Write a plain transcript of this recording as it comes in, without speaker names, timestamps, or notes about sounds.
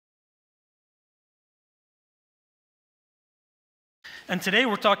And today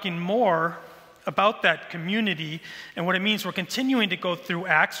we're talking more about that community and what it means. We're continuing to go through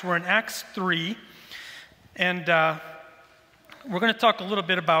Acts. We're in Acts 3, and we're going to talk a little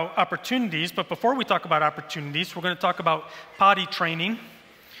bit about opportunities. But before we talk about opportunities, we're going to talk about potty training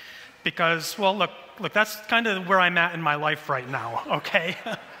because, well, look, that's kind of where I'm at in my life right now, okay?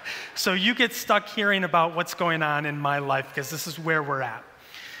 So you get stuck hearing about what's going on in my life because this is where we're at.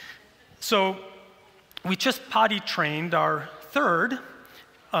 So we just potty trained our third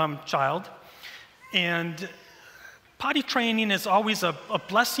child, and potty training is always a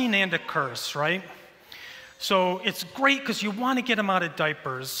blessing and a curse, right? So it's great because you want to get them out of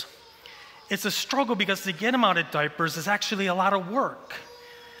diapers. It's a struggle because to get them out of diapers is actually a lot of work.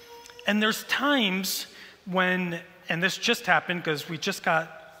 And there's times when, and this just happened because we just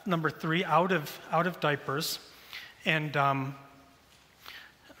got number 3 out of diapers, and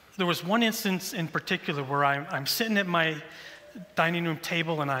there was one instance in particular where I'm sitting at my dining room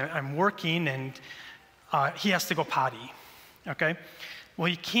table and I'm working, and he has to go potty, okay? Well,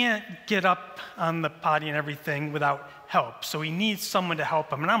 he can't get up on the potty and everything without help, so he needs someone to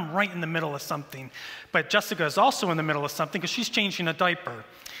help him, and I'm right in the middle of something. But Jessica is also in the middle of something because she's changing a diaper.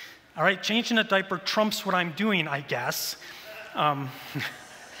 All right, changing a diaper trumps what I'm doing, I guess.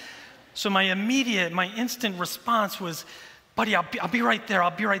 So my instant response was, buddy, I'll be right there,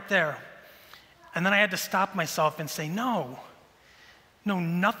 I'll be right there. And then I had to stop myself and say, no,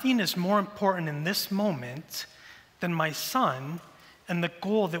 nothing is more important in this moment than my son and the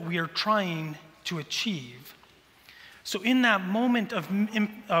goal that we are trying to achieve. So in that moment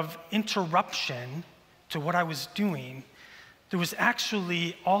of interruption to what I was doing, there was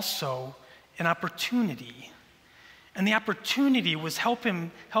actually also an opportunity. And the opportunity was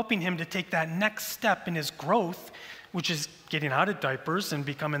helping him to take that next step in his growth, which is getting out of diapers and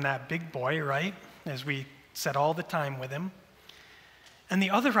becoming that big boy, right? As we said all the time with him. And the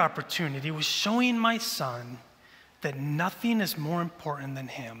other opportunity was showing my son that nothing is more important than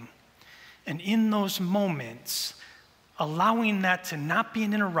him. And in those moments, allowing that to not be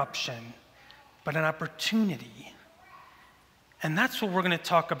an interruption, but an opportunity. And that's what we're going to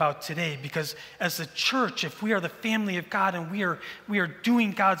talk about today, because as a church, if we are the family of God and we are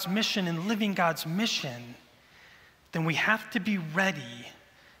doing God's mission and living God's mission, then we have to be ready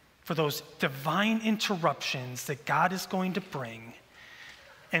for those divine interruptions that God is going to bring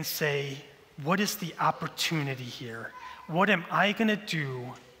and say, what is the opportunity here? What am I going to do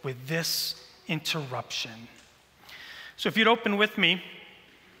with this interruption? So if you'd open with me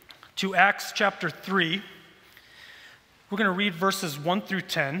to Acts chapter 3, we're going to read verses 1 through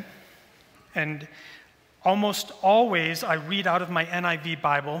 10, and almost always I read out of my NIV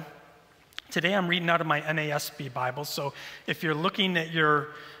Bible. Today I'm reading out of my NASB Bible, so if you're looking at your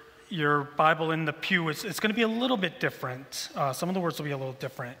Bible in the pew, it's going to be a little bit different. Some of the words will be a little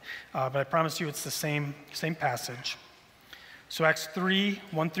different, but I promise you it's the same passage. So Acts 3,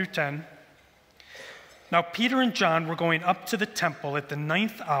 1 through 10. Now Peter and John were going up to the temple at the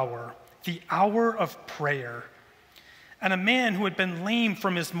 9th hour, the hour of prayer. And a man who had been lame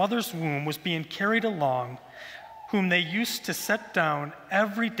from his mother's womb was being carried along, whom they used to set down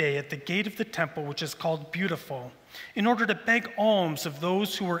every day at the gate of the temple, which is called Beautiful, in order to beg alms of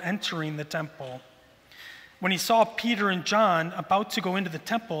those who were entering the temple. When he saw Peter and John about to go into the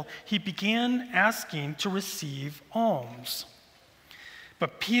temple, he began asking to receive alms.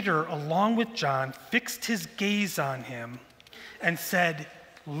 But Peter, along with John, fixed his gaze on him and said,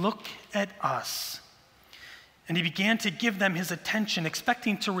 "Look at us." And he began to give them his attention,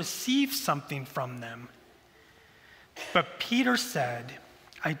 expecting to receive something from them. But Peter said,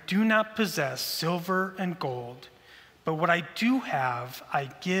 "I do not possess silver and gold, but what I do have, I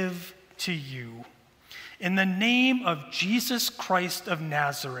give to you. In the name of Jesus Christ of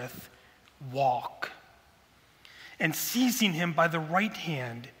Nazareth, walk." And seizing him by the right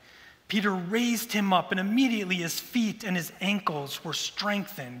hand, Peter raised him up, and immediately his feet and his ankles were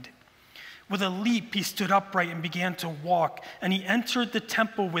strengthened. With a leap, he stood upright and began to walk, and he entered the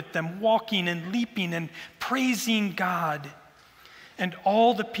temple with them, walking and leaping and praising God. And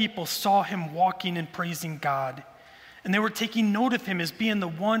all the people saw him walking and praising God. And they were taking note of him as being the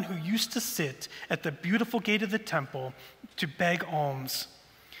one who used to sit at the beautiful gate of the temple to beg alms.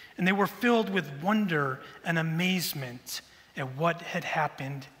 And they were filled with wonder and amazement at what had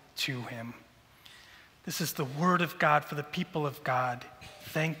happened to him. This is the word of God for the people of God.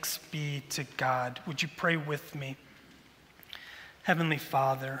 Thanks be to God. Would you pray with me? Heavenly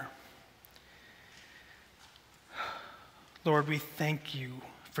Father, Lord, we thank you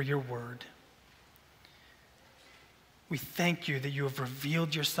for your word. We thank you that you have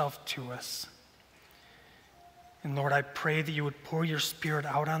revealed yourself to us. And Lord, I pray that you would pour your Spirit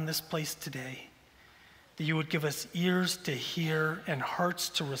out on this place today, that you would give us ears to hear and hearts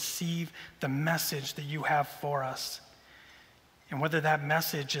to receive the message that you have for us. And whether that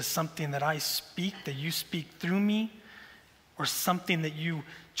message is something that I speak, that you speak through me, or something that you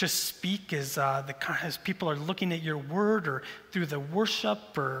just speak as people are looking at your word or through the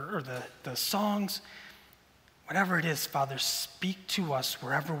worship or the songs, whatever it is, Father, speak to us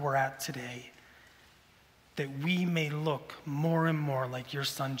wherever we're at today, that we may look more and more like your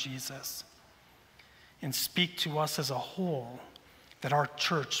Son, Jesus, and speak to us as a whole, that our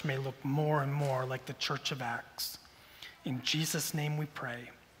church may look more and more like the Church of Acts. In Jesus' name we pray.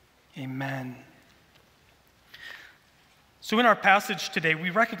 Amen. So in our passage today, we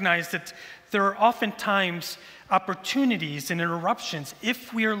recognize that there are oftentimes opportunities and interruptions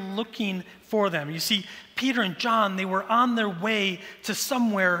if we are looking for them. You see, Peter and John, they were on their way to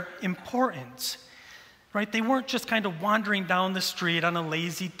somewhere important, right? They weren't just kind of wandering down the street on a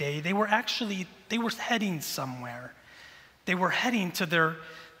lazy day. They were heading somewhere. They were heading to their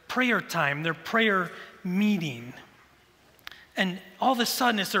prayer time, their prayer meeting. And all of a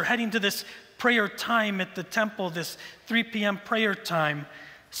sudden, as they're heading to this prayer time at the temple, this 3 p.m. prayer time,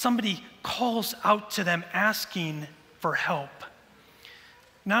 somebody calls out to them asking for help.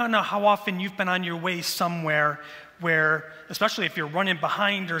 Now, I don't know how often you've been on your way somewhere where, especially if you're running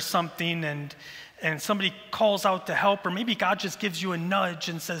behind or something, and somebody calls out to help, or maybe God just gives you a nudge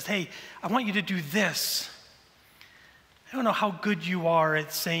and says, hey, I want you to do this. I don't know how good you are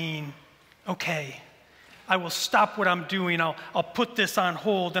at saying, okay, I will stop what I'm doing. I'll put this on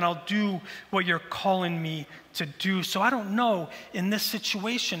hold and I'll do what you're calling me to do. So I don't know, in this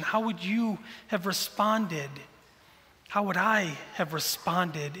situation, how would you have responded? How would I have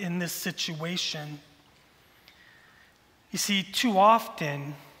responded in this situation? You see, too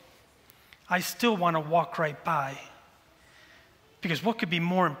often, I still want to walk right by. Because what could be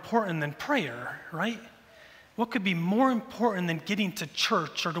more important than prayer, right? What could be more important than getting to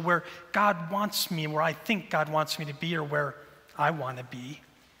church or to where God wants me, where I think God wants me to be, or where I want to be?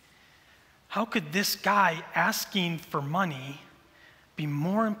 How could this guy asking for money be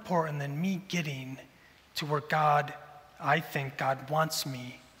more important than me getting to where I think God wants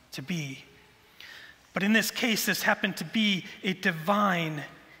me to be? But in this case, this happened to be a divine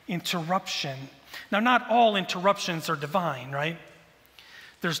interruption. Now, not all interruptions are divine, right?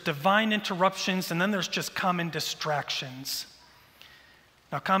 There's divine interruptions, and then there's just common distractions.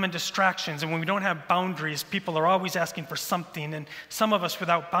 Now, common distractions, and when we don't have boundaries, people are always asking for something, and some of us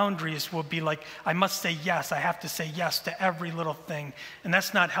without boundaries will be like, I must say yes, I have to say yes to every little thing, and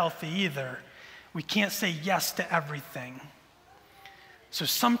that's not healthy either. We can't say yes to everything. So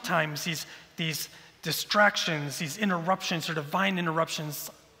sometimes these distractions, these interruptions or divine interruptions,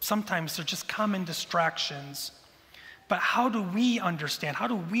 sometimes they're just common distractions. But how do we understand? How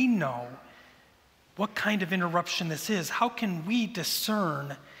do we know what kind of interruption this is? How can we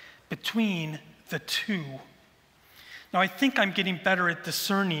discern between the two? Now, I think I'm getting better at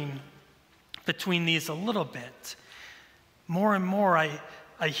discerning between these a little bit. More and more,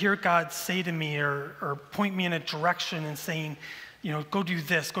 I hear God say to me or point me in a direction and saying, go do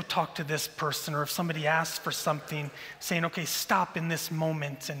this, go talk to this person. Or if somebody asks for something, saying, okay, stop in this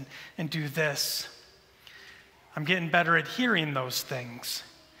moment and do this. I'm getting better at hearing those things.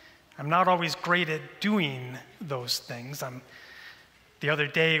 I'm not always great at doing those things. The other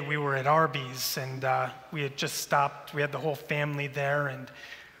day, we were at Arby's, and we had just stopped. We had the whole family there, and it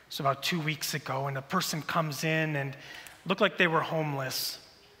was about 2 weeks ago, and a person comes in and looked like they were homeless.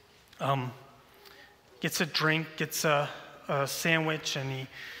 Gets a drink, gets a sandwich, and he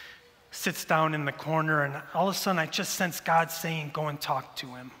sits down in the corner, and all of a sudden, I just sense God saying, go and talk to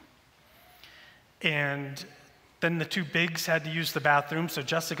him. And then the two bigs had to use the bathroom, so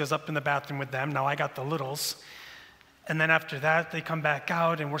Jessica's up in the bathroom with them. Now I got the littles. And then after that, they come back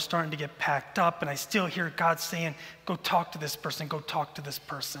out, and we're starting to get packed up, and I still hear God saying, go talk to this person, go talk to this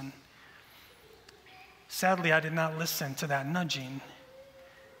person. Sadly, I did not listen to that nudging.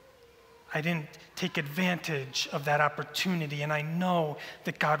 I didn't take advantage of that opportunity, and I know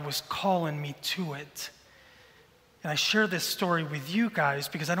that God was calling me to it. And I share this story with you guys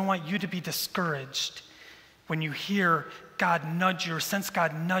because I don't want you to be discouraged when you hear God nudge you or sense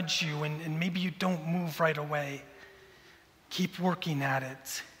God nudge you and maybe you don't move right away. Keep working at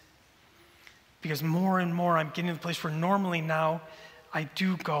it. Because more and more I'm getting to the place where normally now I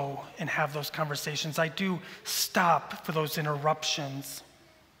do go and have those conversations. I do stop for those interruptions.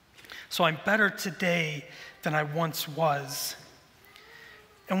 So I'm better today than I once was.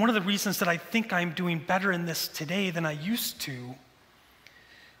 And one of the reasons that I think I'm doing better in this today than I used to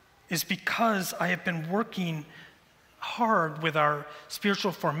is because I have been working hard with our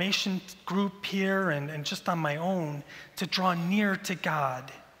spiritual formation group here and just on my own to draw near to God,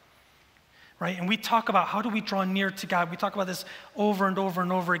 right? And we talk about how do we draw near to God. We talk about this over and over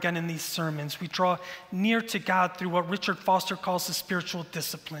and over again in these sermons. We draw near to God through what Richard Foster calls the spiritual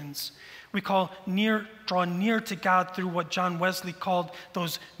disciplines. We draw near to God through what John Wesley called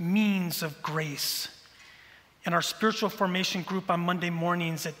those means of grace. In our spiritual formation group on Monday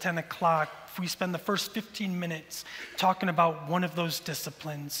mornings at 10 o'clock, we spend the first 15 minutes talking about one of those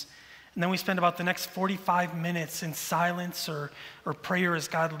disciplines. And then we spend about the next 45 minutes in silence or prayer as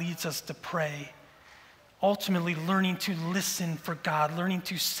God leads us to pray. Ultimately, learning to listen for God, learning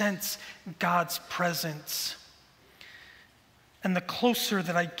to sense God's presence. And the closer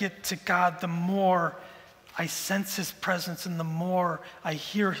that I get to God, the more I sense his presence and the more I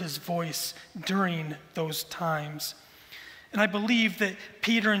hear his voice during those times. And I believe that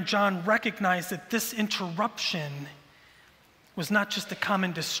Peter and John recognized that this interruption was not just a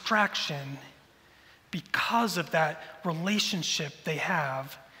common distraction because of that relationship they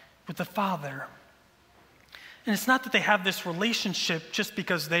have with the Father. And it's not that they have this relationship just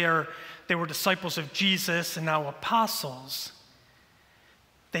because they were disciples of Jesus and now apostles.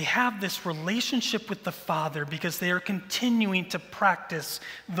 They have this relationship with the Father because they are continuing to practice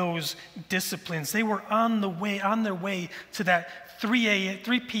those disciplines. They were on their way to that 3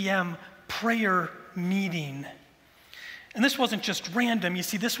 p.m. prayer meeting. And this wasn't just random. You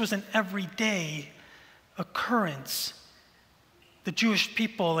see, this was an everyday occurrence. The Jewish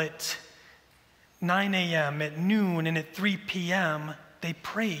people at 9 a.m., at noon, and at 3 p.m., they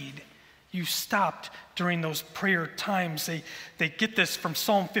prayed. You stopped during those prayer times. They get this from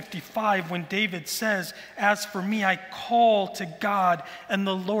Psalm 55 when David says, "As for me, I call to God, and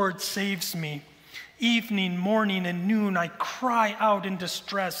the Lord saves me. Evening, morning, and noon, I cry out in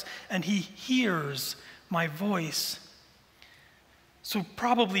distress, and he hears my voice." So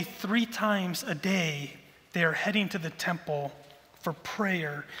probably 3 times a day, they are heading to the temple for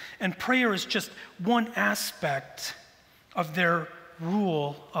prayer. And prayer is just one aspect of their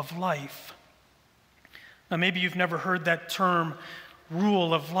rule of life. Now, maybe you've never heard that term,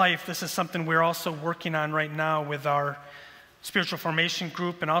 rule of life. This is something we're also working on right now with our spiritual formation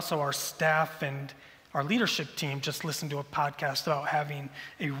group and also our staff and our leadership team. Just listened to a podcast about having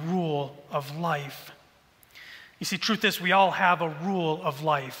a rule of life. You see, truth is, we all have a rule of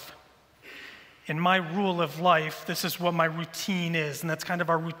life. In my rule of life, this is what my routine is, and that's kind of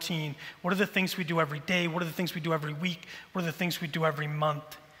our routine. What are the things we do every day? What are the things we do every week? What are the things we do every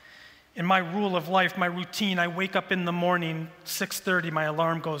month? In my rule of life, my routine, I wake up in the morning, 6:30, my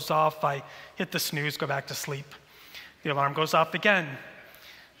alarm goes off. I hit the snooze, go back to sleep. The alarm goes off again.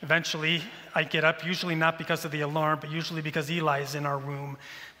 Eventually, I get up, usually not because of the alarm, but usually because Eli is in our room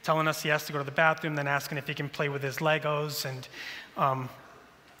telling us he has to go to the bathroom, then asking if he can play with his Legos, and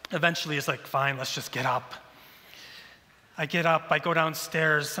eventually he's like, fine, let's just get up. I get up, I go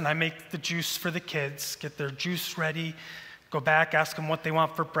downstairs, and I make the juice for the kids, get their juice ready, go back, ask them what they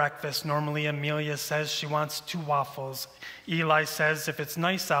want for breakfast. Normally, Amelia says she wants 2 waffles. Eli says if it's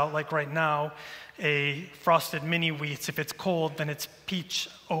nice out, like right now, a frosted mini wheats. If it's cold, then it's peach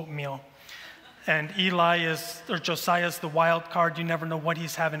oatmeal. And Josiah's the wild card. You never know what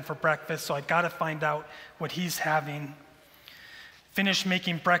he's having for breakfast, so I gotta find out what he's having. Finish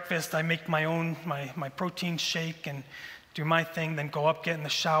making breakfast, I make my own, my protein shake and do my thing, then go up, get in the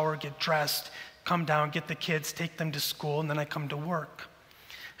shower, get dressed, come down, get the kids, take them to school, and then I come to work.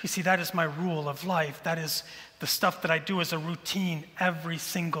 You see, that is my rule of life. That is the stuff that I do as a routine every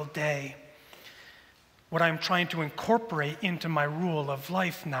single day. What I'm trying to incorporate into my rule of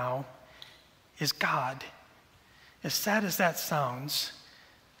life now is God. As sad as that sounds,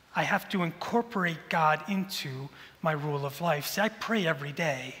 I have to incorporate God into my rule of life. See, I pray every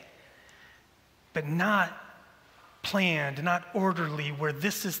day, but not planned, not orderly, where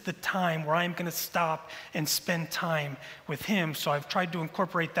this is the time where I'm going to stop and spend time with him. So I've tried to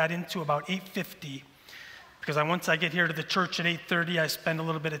incorporate that into about 8:50, because once I get here to the church at 8:30, I spend a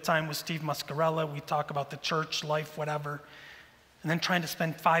little bit of time with Steve Muscarella. We talk about the church, life, whatever. And then trying to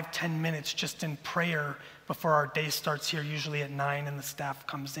spend 5-10 minutes just in prayer before our day starts here, usually at 9 and the staff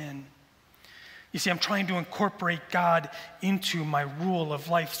comes in. You see, I'm trying to incorporate God into my rule of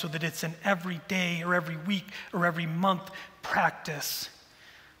life so that it's an every day or every week or every month practice.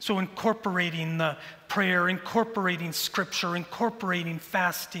 So incorporating the prayer, incorporating scripture, incorporating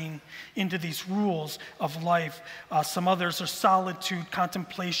fasting into these rules of life. Some others are solitude,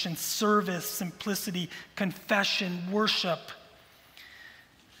 contemplation, service, simplicity, confession, worship.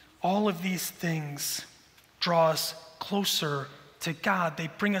 All of these things draw us closer to God. They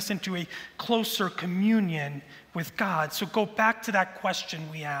bring us into a closer communion with God. So go back to that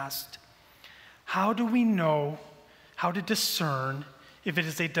question we asked. How do we know how to discern if it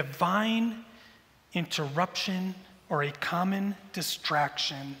is a divine interruption or a common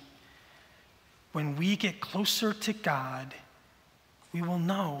distraction? When we get closer to God, we will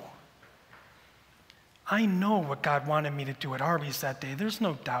know. I know what God wanted me to do at Arby's that day. There's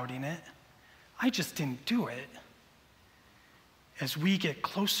no doubting it. I just didn't do it. As we get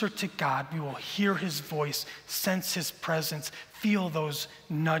closer to God, we will hear his voice, sense his presence, feel those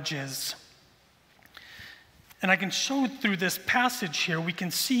nudges. And I can show through this passage here, we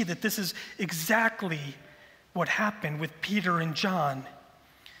can see that this is exactly what happened with Peter and John.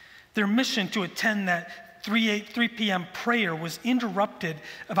 Their mission to attend that 3 p.m. prayer was interrupted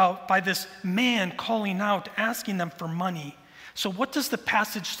by this man calling out, asking them for money. So what does the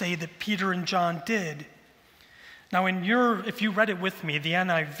passage say that Peter and John did? Now, if you read it with me, the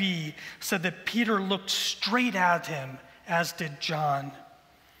NIV said that Peter looked straight at him, as did John.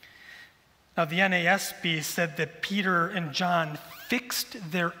 Now, the NASB said that Peter and John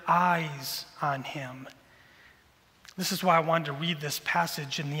fixed their eyes on him. This is why I wanted to read this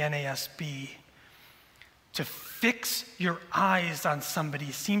passage in the NASB. To fix your eyes on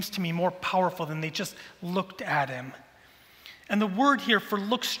somebody seems to me more powerful than they just looked at him. And the word here for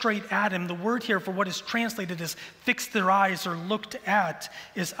look straight at him, the word here for what is translated as fix their eyes or looked at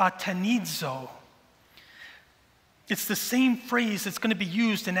is atanizo. It's the same phrase that's going to be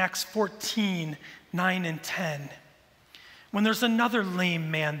used in Acts 14, 9 and 10. When there's another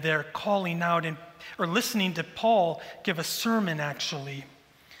lame man there calling out or listening to Paul give a sermon, actually.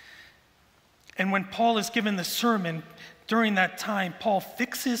 And when Paul is given the sermon, during that time, Paul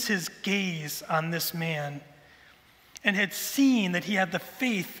fixes his gaze on this man and had seen that he had the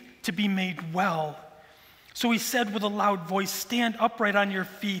faith to be made well. So he said with a loud voice, "Stand upright on your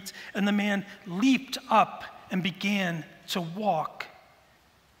feet." And the man leaped up and began to walk.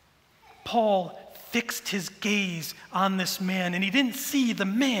 Paul fixed his gaze on this man, and he didn't see the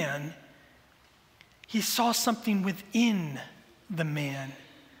man. He saw something within the man.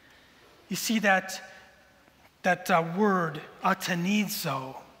 You see that word,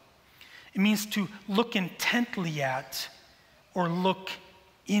 atanizo. It means to look intently at or look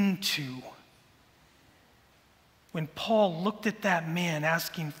into. When Paul looked at that man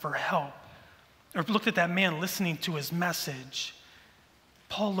asking for help, or looked at that man listening to his message,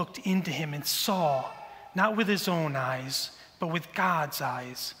 Paul looked into him and saw, not with his own eyes, but with God's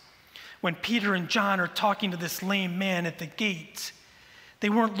eyes. When Peter and John are talking to this lame man at the gate, they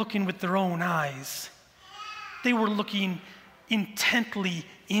weren't looking with their own eyes. They were looking intently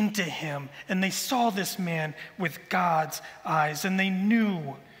into him, and they saw this man with God's eyes, and they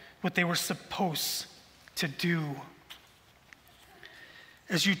knew what they were supposed to do.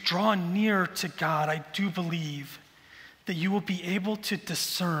 As you draw near to God, I do believe that you will be able to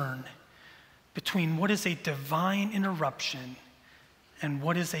discern between what is a divine interruption and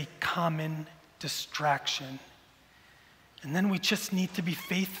what is a common distraction. And then we just need to be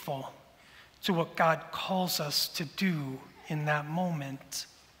faithful to what God calls us to do in that moment.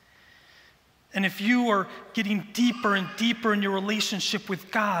 And if you are getting deeper and deeper in your relationship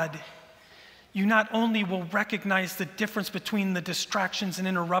with God, you not only will recognize the difference between the distractions and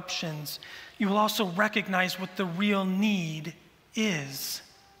interruptions, you will also recognize what the real need is.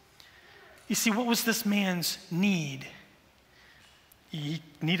 You see, what was this man's need? He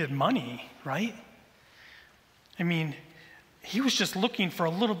needed money, right? I mean, he was just looking for a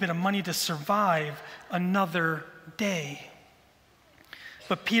little bit of money to survive another day.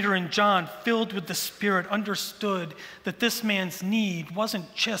 But Peter and John, filled with the Spirit, understood that this man's need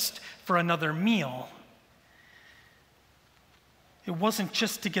wasn't just for another meal. It wasn't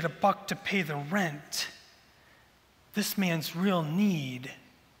just to get a buck to pay the rent. This man's real need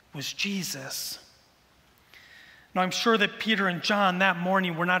was Jesus. Now, I'm sure that Peter and John that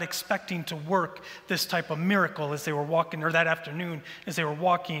morning were not expecting to work this type of miracle as they were walking, or that afternoon as they were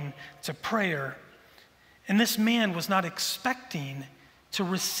walking to prayer. And this man was not expecting to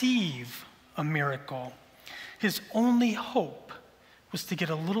receive a miracle. His only hope was to get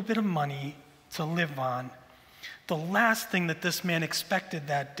a little bit of money to live on. The last thing that this man expected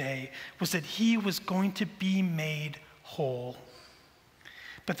that day was that he was going to be made whole.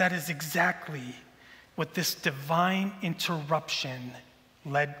 But that is exactly what this divine interruption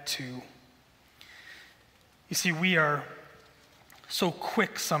led to. You see, we are so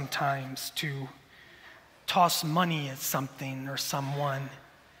quick sometimes to toss money at something or someone,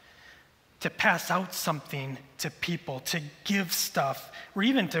 to pass out something to people, to give stuff, or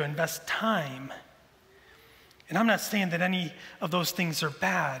even to invest time. And I'm not saying that any of those things are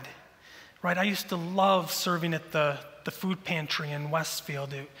bad, right? I used to love serving at the food pantry in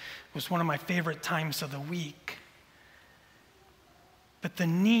Westfield. It was one of my favorite times of the week. But the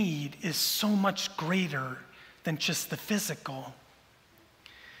need is so much greater than just the physical.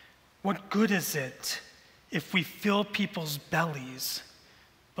 What good is it if we fill people's bellies,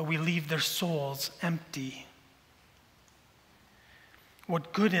 but we leave their souls empty?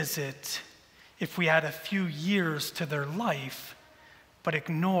 What good is it if we add a few years to their life, but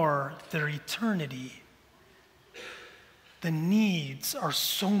ignore their eternity? The needs are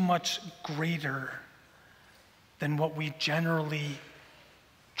so much greater than what we generally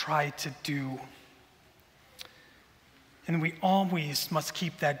try to do. And we always must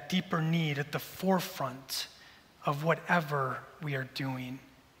keep that deeper need at the forefront of whatever we are doing.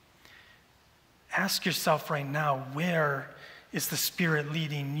 Ask yourself right now, where is the Spirit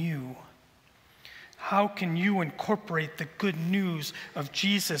leading you? How can you incorporate the good news of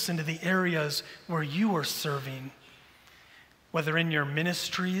Jesus into the areas where you are serving? Whether in your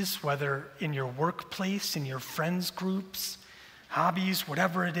ministries, whether in your workplace, in your friends groups, hobbies,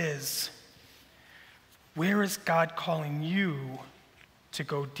 whatever it is. Where is God calling you to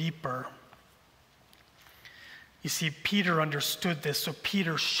go deeper? You see, Peter understood this, so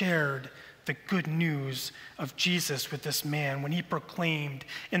Peter shared the good news of Jesus with this man when he proclaimed,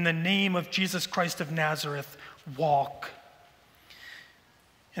 "In the name of Jesus Christ of Nazareth, walk."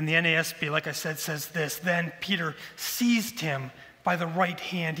 And the NASB, like I said, says this: "Then Peter seized him by the right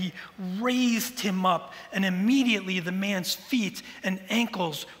hand. He raised him up, and immediately the man's feet and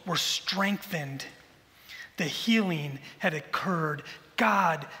ankles were strengthened." The healing had occurred.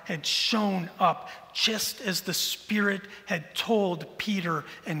 God had shown up just as the Spirit had told Peter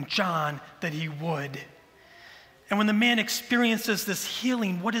and John that he would. And when the man experiences this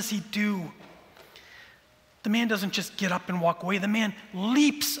healing, what does he do? The man doesn't just get up and walk away. The man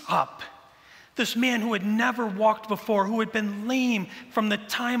leaps up. This man who had never walked before, who had been lame from the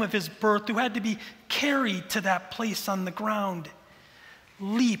time of his birth, who had to be carried to that place on the ground,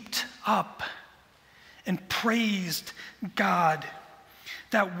 leaped up and praised God.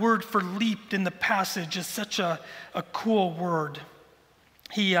 That word for leaped in the passage is such a cool word.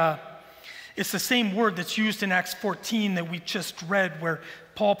 It's the same word that's used in Acts 14 that we just read, where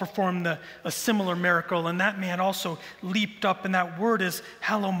Paul performed a similar miracle, and that man also leaped up, and that word is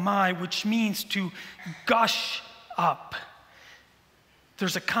halomai, which means to gush up.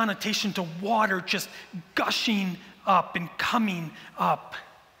 There's a connotation to water just gushing up and coming up.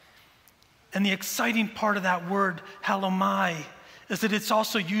 And the exciting part of that word, halomai, is that it's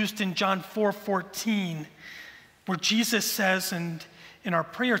also used in John 4:14, where Jesus says, and in our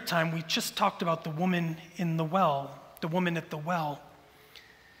prayer time, we just talked about the woman in the well, the woman at the well.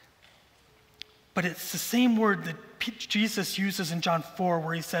 But it's the same word that Jesus uses in John 4,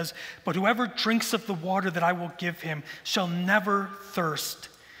 where he says, "But whoever drinks of the water that I will give him shall never thirst.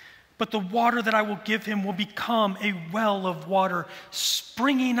 But the water that I will give him will become a well of water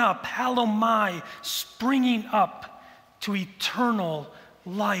springing up," halomai, springing up to eternal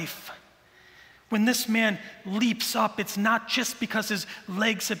life. When this man leaps up, it's not just because his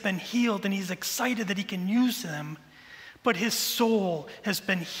legs have been healed and he's excited that he can use them, but his soul has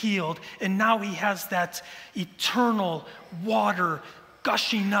been healed, and now he has that eternal water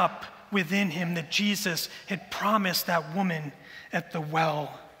gushing up within him that Jesus had promised that woman at the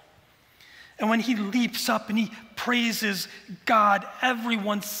well. And when he leaps up and he praises God,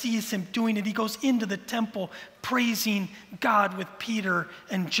 everyone sees him doing it. He goes into the temple praising God with Peter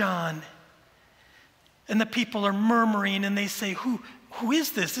and John. And the people are murmuring, and they say, who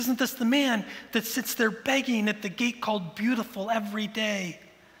is this? Isn't this the man that sits there begging at the gate called Beautiful every day?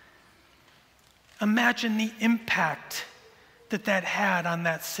 Imagine the impact that had on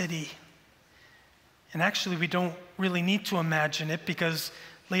that city. And actually, we don't really need to imagine it, because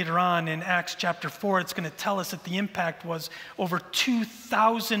later on in Acts chapter 4, it's going to tell us that the impact was over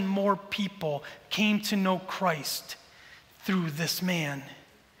 2,000 more people came to know Christ through this man,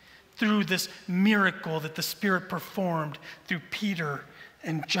 through this miracle that the Spirit performed through Peter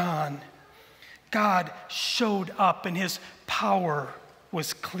and John. God showed up, and his power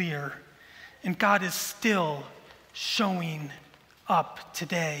was clear. And God is still showing up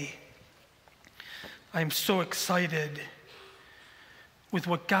today. I'm so excited with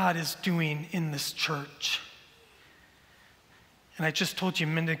what God is doing in this church. And I just told you a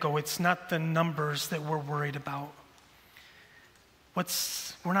minute ago, it's not the numbers that we're worried about.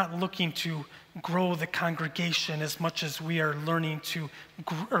 We're not looking to grow the congregation as much as we are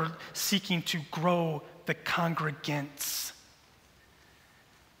seeking to grow the congregants.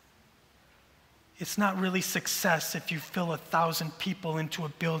 It's not really success if you fill 1,000 people into a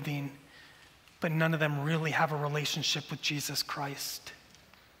building, but none of them really have a relationship with Jesus Christ.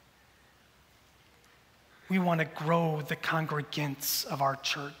 We want to grow the congregants of our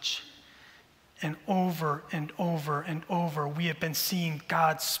church. And over and over and over, we have been seeing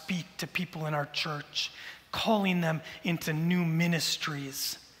God speak to people in our church, calling them into new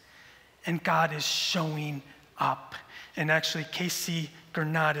ministries. And God is showing up. And actually, Casey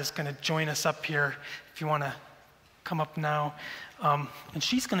Gernot is going to join us up here, if you want to come up now. And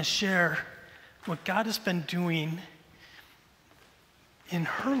she's going to share what God has been doing in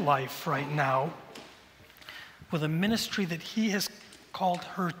her life right now with a ministry that he has called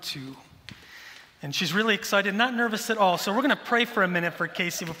her to. And she's really excited, not nervous at all. So we're going to pray for a minute for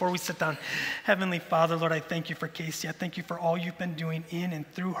Casey before we sit down. Heavenly Father, Lord, I thank you for Casey. I thank you for all you've been doing in and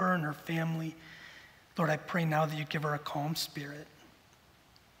through her and her family. Lord, I pray now that you give her a calm spirit.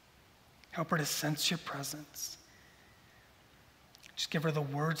 Help her to sense your presence. Just give her the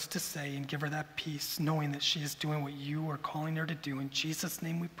words to say and give her that peace, knowing that she is doing what you are calling her to do. In Jesus'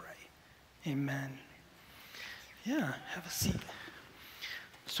 name we pray. Amen. Yeah, have a seat.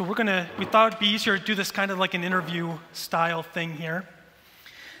 So we thought it'd be easier to do this kind of like an interview style thing here.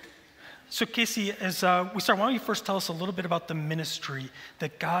 So Casey, as we start, why don't you first tell us a little bit about the ministry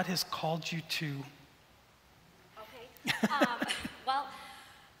that God has called you to? Okay.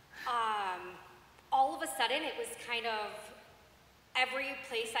 All of a sudden it was kind of every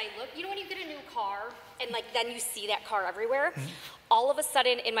place I looked. You know when you get a new car and like then you see that car everywhere? Mm-hmm. All of a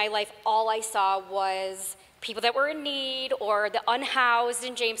sudden in my life, all I saw was people that were in need or the unhoused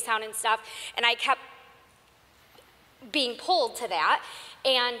in Jamestown and stuff, and I kept being pulled to that.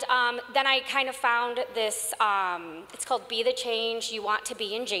 And then I kind of found this, it's called Be the Change You Want to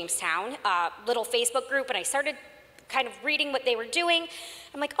Be in Jamestown, little Facebook group, and I started kind of reading what they were doing.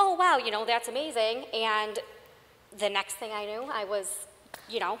 I'm like, oh wow, that's amazing. And the next thing I knew, I was,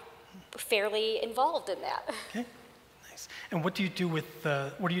 fairly involved in that. Okay. And what do you do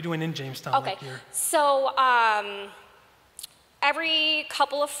what are you doing in Jamestown? Okay, so every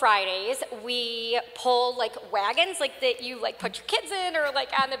couple of Fridays, we pull like wagons like that you like put your kids in or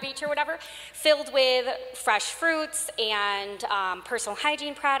like on the beach or whatever, filled with fresh fruits and personal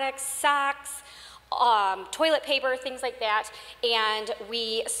hygiene products, socks, toilet paper, things like that. And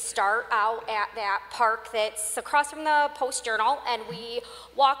we start out at that park that's across from the Post-Journal, and we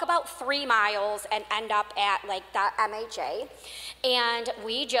walk about 3 miles and end up at like the MHA. And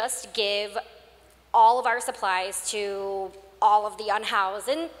we just give all of our supplies to all of the unhoused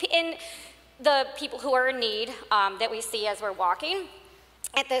and the people who are in need that we see as we're walking.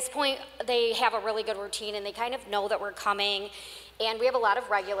 At this point, they have a really good routine and they kind of know that we're coming. And we have a lot of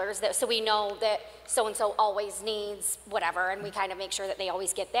regulars, so we know that so-and-so always needs whatever, and we kind of make sure that they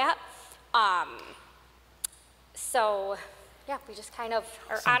always get that. So, yeah, we just kind of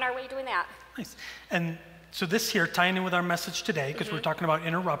are on our way doing that. Nice. And so this here, tying in with our message today, because we're talking about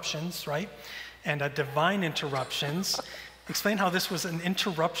interruptions, right? And divine interruptions. Explain how this was an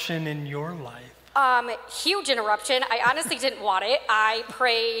interruption in your life. Huge interruption. I honestly didn't want it. I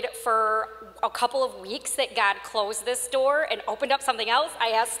prayed for a couple of weeks that God closed this door and opened up something else. I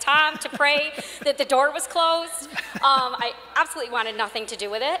asked Tom to pray that the door was closed. I absolutely wanted nothing to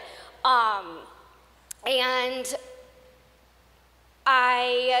do with it. And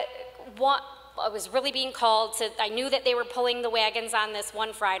I was really being called to, I knew that they were pulling the wagons on this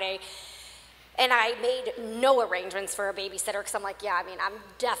one Friday, and I made no arrangements for a babysitter because I'm like, yeah, I'm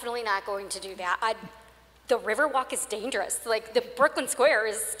definitely not going to do that. The Riverwalk is dangerous. Like, the Brooklyn Square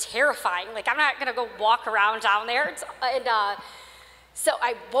is terrifying. Like, I'm not gonna go walk around down there. So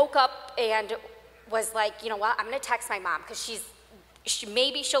I woke up and was like, you know what, I'm gonna text my mom because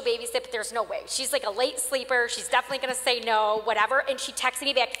maybe she'll babysit, but there's no way. She's like a late sleeper. She's definitely gonna say no, whatever. And she texted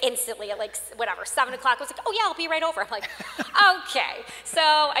me back instantly at like, 7 o'clock. I was like, oh yeah, I'll be right over. I'm like, okay. So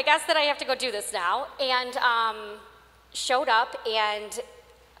I guess that I have to go do this now. And showed up, and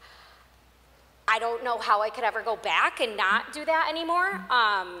I don't know how I could ever go back and not do that anymore.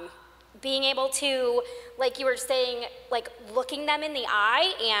 Being able to, like you were saying, like looking them in the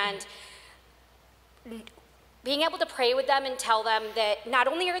eye and being able to pray with them and tell them that not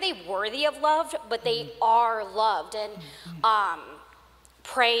only are they worthy of love, but they are loved. And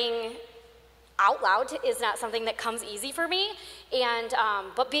praying out loud is not something that comes easy for me. And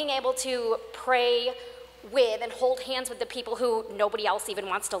but being able to pray with and hold hands with the people who nobody else even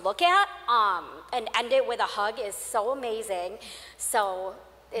wants to look at, and end it with a hug is so amazing. So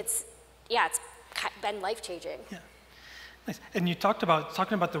it's been life-changing. Yeah. Nice. And you talking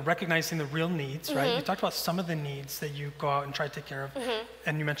about the recognizing the real needs, right? You talked about some of the needs that you go out and try to take care of,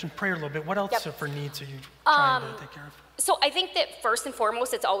 and you mentioned prayer a little bit. What else for needs are you trying to take care of? So I think that first and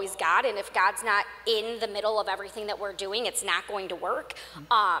foremost, it's always God, and if God's not in the middle of everything that we're doing, it's not going to work.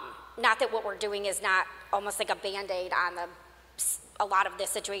 Not that what we're doing is not almost like a Band-Aid on a lot of this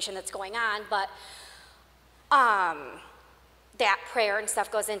situation that's going on, but that prayer and stuff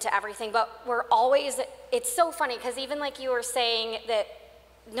goes into everything. But we're always, it's so funny, because even like you were saying that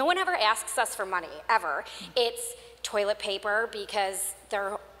no one ever asks us for money, ever. It's toilet paper because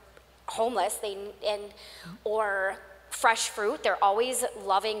they're homeless, or fresh fruit. They're always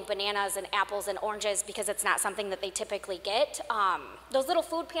loving bananas and apples and oranges because it's not something that they typically get. Those little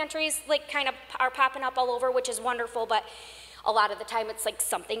food pantries like kind of are popping up all over, which is wonderful, but a lot of the time it's like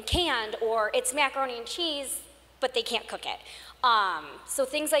something canned, or it's macaroni and cheese, but they can't cook it. So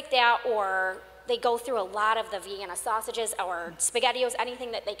things like that, or they go through a lot of the Vienna sausages or SpaghettiOs,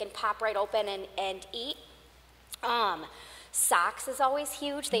 anything that they can pop right open and eat. Socks is always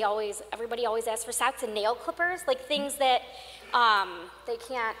huge. Everybody always asks for socks, and nail clippers, like things that they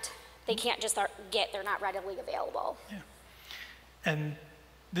can't just get. They're not readily available. Yeah. And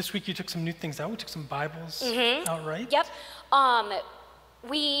this week you took some new things out. We took some Bibles out, right? Yep.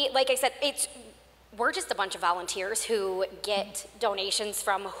 Like I said, we're just a bunch of volunteers who get donations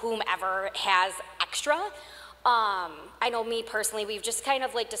from whomever has extra. I know me personally, we've just kind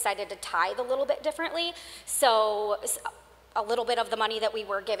of like decided to tithe a little bit differently. So a little bit of the money that we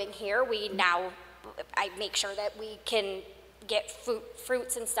were giving here, I make sure that we can get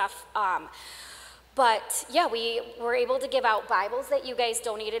fruits and stuff. But yeah, we were able to give out Bibles that you guys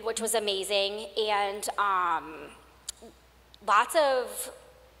donated, which was amazing. And lots of,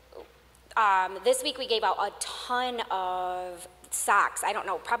 this week we gave out a ton of socks. I don't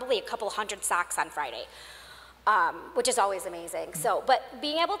know, probably a couple hundred socks on Friday, which is always amazing. So, but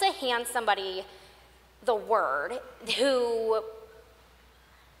being able to hand somebody the word who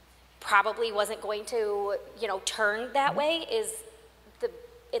probably wasn't going to, turn that way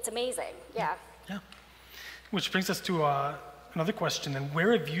it's amazing. Yeah. Yeah. Which brings us to another question. And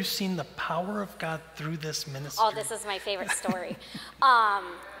where have you seen the power of God through this ministry? Oh, this is my favorite story.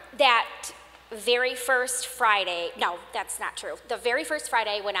 That very first Friday, no, that's not true. The very first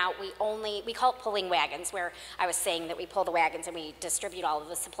Friday I went out, we call it pulling wagons, where I was saying that we pull the wagons and we distribute all of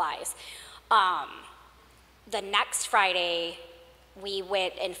the supplies. The next Friday, we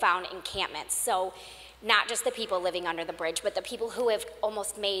went and found encampments. So not just the people living under the bridge, but the people who have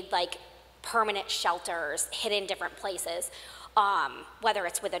almost made like permanent shelters, hidden different places, whether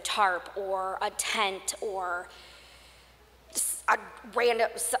it's with a tarp or a tent or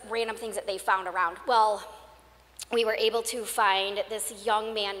random things that they found around. Well, we were able to find this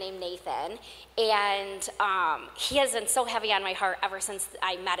young man named Nathan, and he has been so heavy on my heart ever since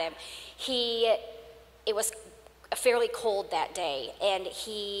I met him. It was fairly cold that day, and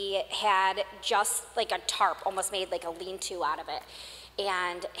he had just like a tarp, almost made like a lean-to out of it,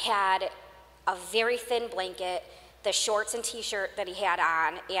 and had a very thin blanket, the shorts and t-shirt that he had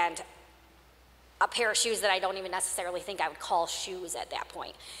on, and a pair of shoes that I don't even necessarily think I would call shoes at that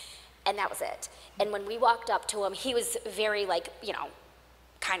point. And that was it. And when we walked up to him, he was very like,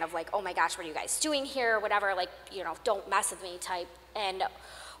 kind of like, oh my gosh, what are you guys doing here? Whatever, like, don't mess with me type. And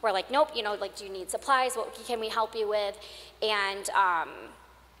we're like, nope, like, do you need supplies? What can we help you with? And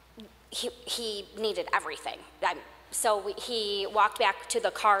he needed everything. So he walked back to the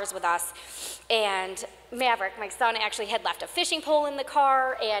cars with us, and Maverick, my son, actually had left a fishing pole in the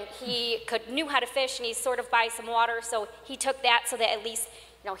car, and he knew how to fish, and he's sort of by some water, so he took that so that at least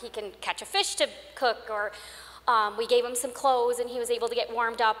he can catch a fish to cook, or we gave him some clothes, and he was able to get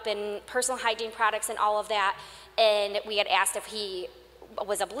warmed up, and personal hygiene products and all of that. And we had asked if he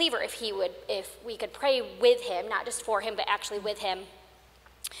was a believer, if we could pray with him, not just for him, but actually with him.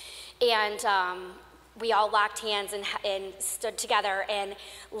 And we all locked hands and stood together and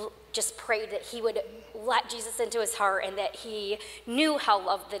just prayed that he would let Jesus into his heart, and that he knew how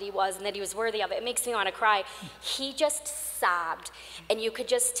loved that he was and that he was worthy of it. It makes me want to cry. He just sobbed, and you could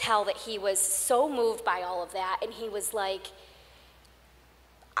just tell that he was so moved by all of that, and he was like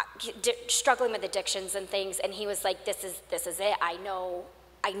struggling with addictions and things, and he was like, this is it. I know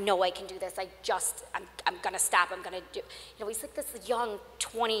I can do this. I'm gonna stop. I'm gonna do. He's like this young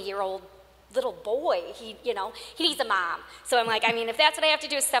 20-year-old little boy. He needs a mom. So I'm like, if that's what I have to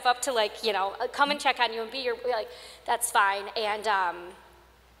do is step up to come and check on you and be your, that's fine. And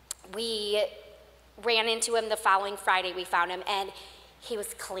we ran into him the following Friday. We found him, and he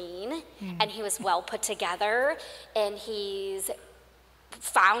was clean, and he was well put together, and he's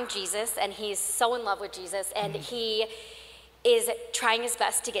found Jesus, and he's so in love with Jesus, and he is trying his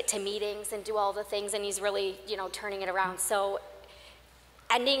best to get to meetings and do all the things, and he's really, turning it around. So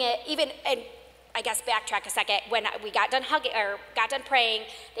ending it, and I guess backtrack a second, when we got done praying,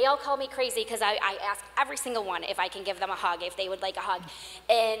 they all called me crazy because I asked every single one if I can give them a hug, if they would like a hug.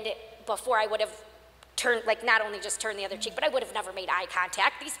 And before I would have turned, not only just turned the other cheek, but I would have never made eye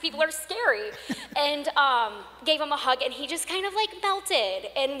contact. These people are scary. And gave him a hug, and he just kind of melted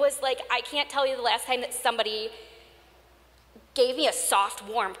and was like, I can't tell you the last time that somebody gave me a soft,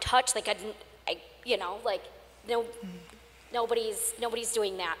 warm touch, nobody's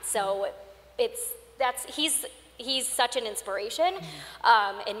doing that. So he's such an inspiration,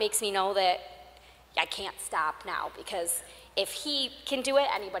 and makes me know that I can't stop now, because if he can do it,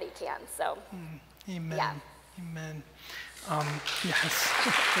 anybody can. So, amen. Yeah. Amen. Yes.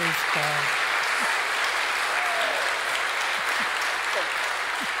 Praise God.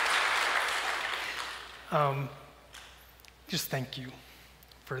 Just thank you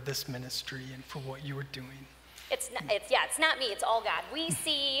for this ministry and for what you are doing. It's not me, it's all God. We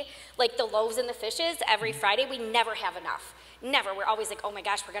see the loaves and the fishes every Friday. We never have enough. Never. We're always like, oh my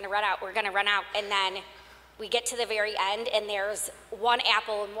gosh, we're gonna run out. And then we get to the very end, and there's one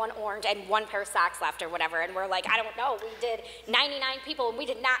apple and one orange and one pair of socks left or whatever. And we're like, I don't know, we did 99 people, and we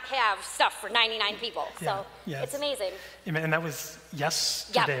did not have stuff for 99 people. So It's amazing. Amen. And that was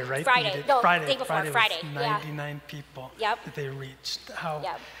yesterday, right? Friday. No, Friday. Day before, Friday. 99 people that they reached.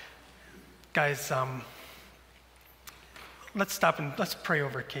 Guys, let's stop and let's pray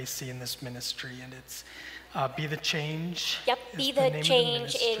over Casey in this ministry, and it's Be the Change. Yep, Be the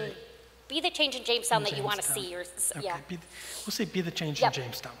Change in Jamestown that you want to see. Okay. We'll say Be the Change in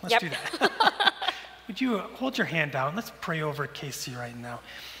Jamestown. Let's do that. Would you hold your hand out? Let's pray over Casey right now.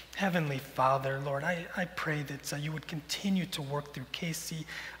 Heavenly Father, Lord, I pray that you would continue to work through Casey,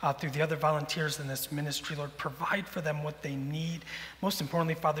 through the other volunteers in this ministry. Lord, provide for them what they need. Most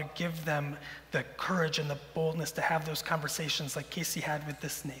importantly, Father, give them the courage and the boldness to have those conversations like Casey had with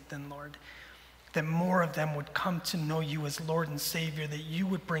this Nathan, Lord. That more of them would come to know you as Lord and Savior, that you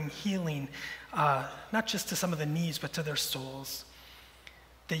would bring healing, not just to some of the needs, but to their souls.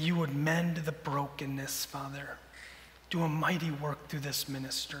 That you would mend the brokenness, Father. Do a mighty work through this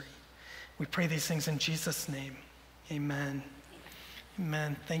ministry. We pray these things in Jesus' name. Amen.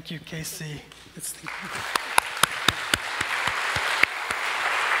 Amen. Thank you, Casey.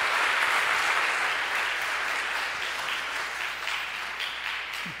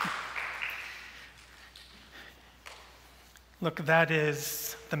 Look, that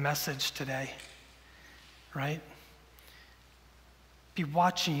is the message today, right? Be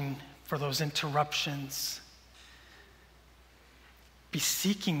watching for those interruptions. Be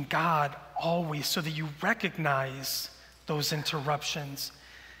seeking God always so that you recognize those interruptions.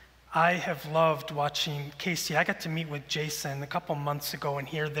 I have loved watching Casey. I got to meet with Jason a couple months ago and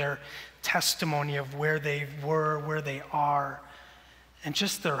hear their testimony of where they were, where they are, and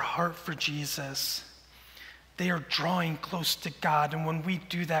just their heart for Jesus. They are drawing close to God, and when we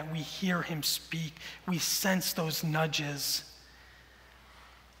do that, we hear him speak. We sense those nudges.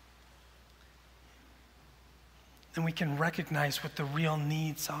 And we can recognize what the real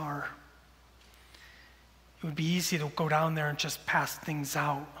needs are. It would be easy to go down there and just pass things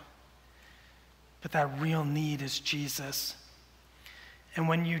out. But that real need is Jesus. And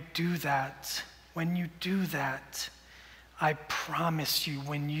when you do that, I promise you,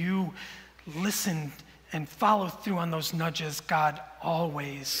 when you listen and follow through on those nudges, God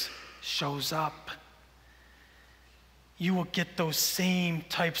always shows up. You will get those same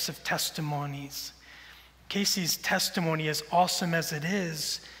types of testimonies. Casey's testimony, as awesome as it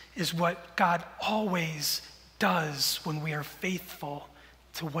is what God always does when we are faithful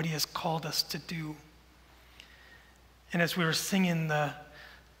to what he has called us to do. And as we were singing the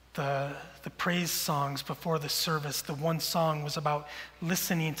praise songs before the service, the one song was about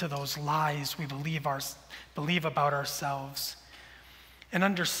listening to those lies we believe about ourselves, and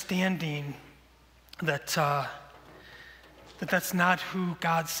understanding that that's not who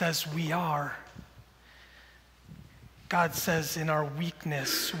God says we are. God says in our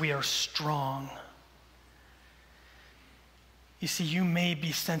weakness we are strong. You see, you may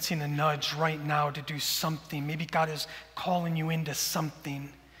be sensing a nudge right now to do something. Maybe God is calling you into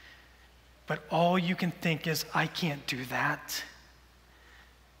something. But all you can think is, I can't do that.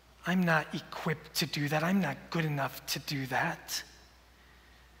 I'm not equipped to do that. I'm not good enough to do that.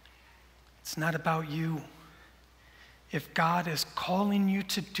 It's not about you. If God is calling you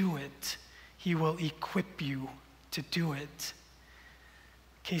to do it, he will equip you to do it.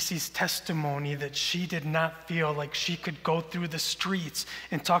 Casey's testimony that she did not feel like she could go through the streets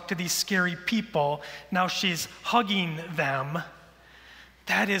and talk to these scary people. Now she's hugging them.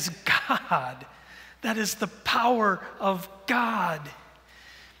 That is God. That is the power of God.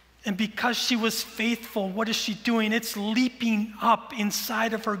 And because she was faithful, what is she doing? It's leaping up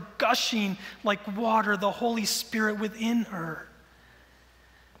inside of her, gushing like water, the Holy Spirit within her.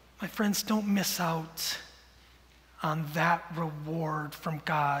 My friends, don't miss out on that reward from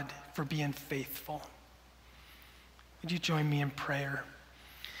God for being faithful. Would you join me in prayer?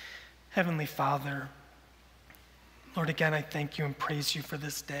 Heavenly Father, Lord, again, I thank you and praise you for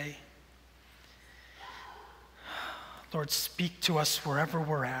this day. Lord, speak to us wherever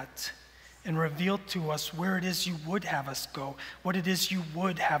we're at and reveal to us where it is you would have us go, what it is you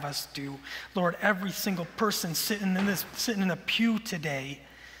would have us do. Lord, every single person sitting in a pew today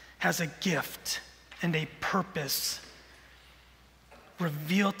has a gift and a purpose.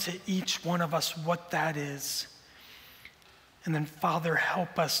 Reveal to each one of us what that is. And then, Father,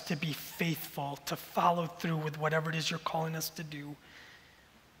 help us to be faithful, to follow through with whatever it is you're calling us to do,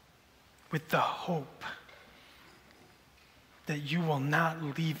 with the hope that you will not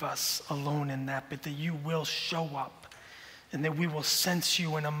leave us alone in that, but that you will show up and that we will sense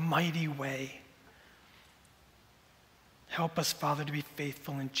you in a mighty way. Help us, Father, to be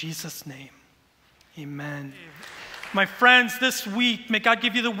faithful in Jesus' name. Amen. My friends, this week, may God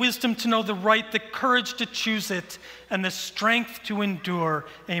give you the wisdom to know the right, the courage to choose it, and the strength to endure.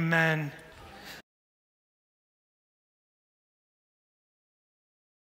 Amen.